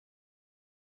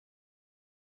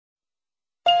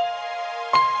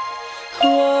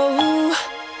Whoa,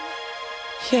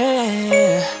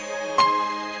 yeah.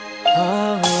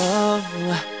 Oh,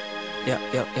 yo,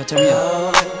 turn me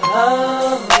up.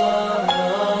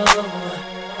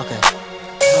 Okay.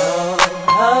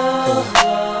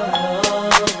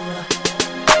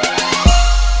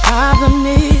 Problem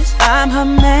is, I'm her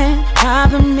man.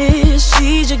 Problem is,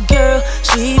 she's your girl.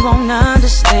 She won't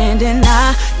understand, and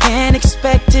I can't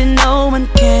expect it, no one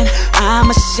can.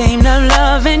 I'm ashamed of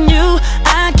loving you.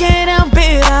 I can't help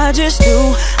it, I just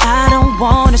do. I don't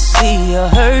wanna see you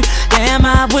hurt. Damn,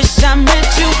 I wish I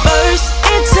met you first.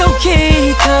 It's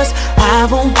okay, cause I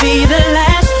won't be the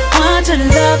last one to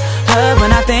love her.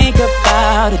 When I think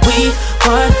about it, we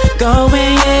weren't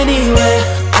going anywhere.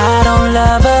 I don't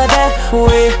love her that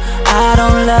way. I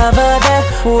don't love her that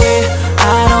way.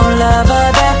 I don't love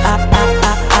her that.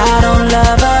 I don't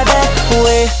love her that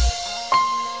way.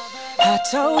 I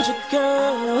told you,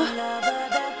 girl,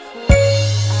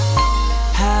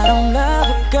 I don't love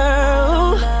a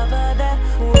girl. I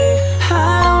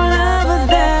don't love her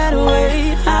that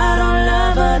way. I don't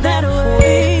love her that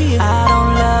way. I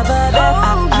don't love her that.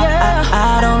 I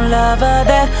don't love her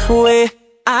that way.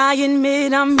 I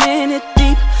admit I'm in it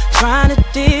deep, trying to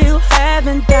deal,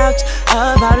 having doubts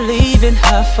about leaving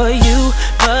her for you,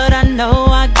 but I know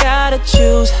I gotta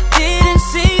choose. Didn't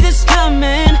see this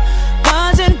coming,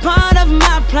 wasn't part of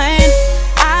my plan.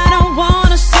 I don't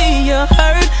wanna see you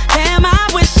hurt. Damn, I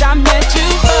wish I met you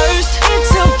first.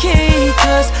 It's okay,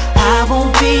 cause I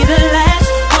won't be the last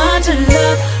one to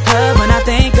love her. When I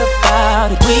think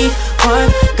about it, we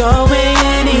weren't going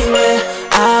anywhere.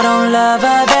 I don't love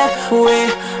her that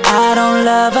way. I don't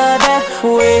love her that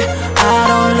way. I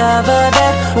don't love her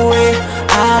that way.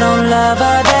 I don't love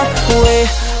her that way.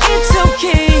 It's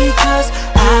okay, cause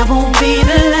I won't be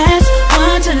the last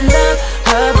one to love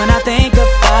her. When I think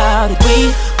about it,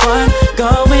 we weren't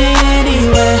going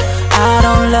anywhere. I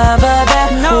don't love her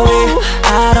that way.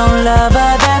 I don't love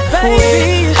her that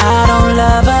way. I don't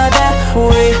love her that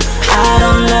way. I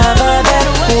don't love her that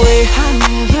way. I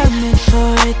never meant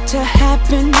for it to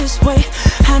happen this way.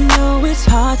 I know it's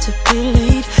hard to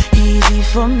believe, easy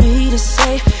for me to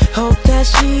say. Hope that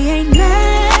she ain't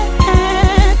mad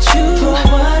at you for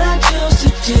what I chose to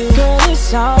do. Girl,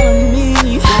 it's all on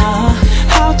me.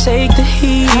 I'll take the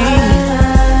heat.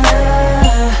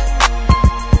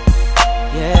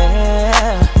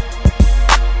 Yeah,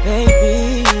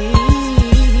 baby,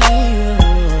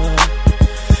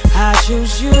 I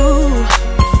choose you.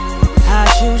 I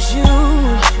choose you.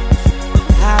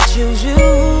 I choose you.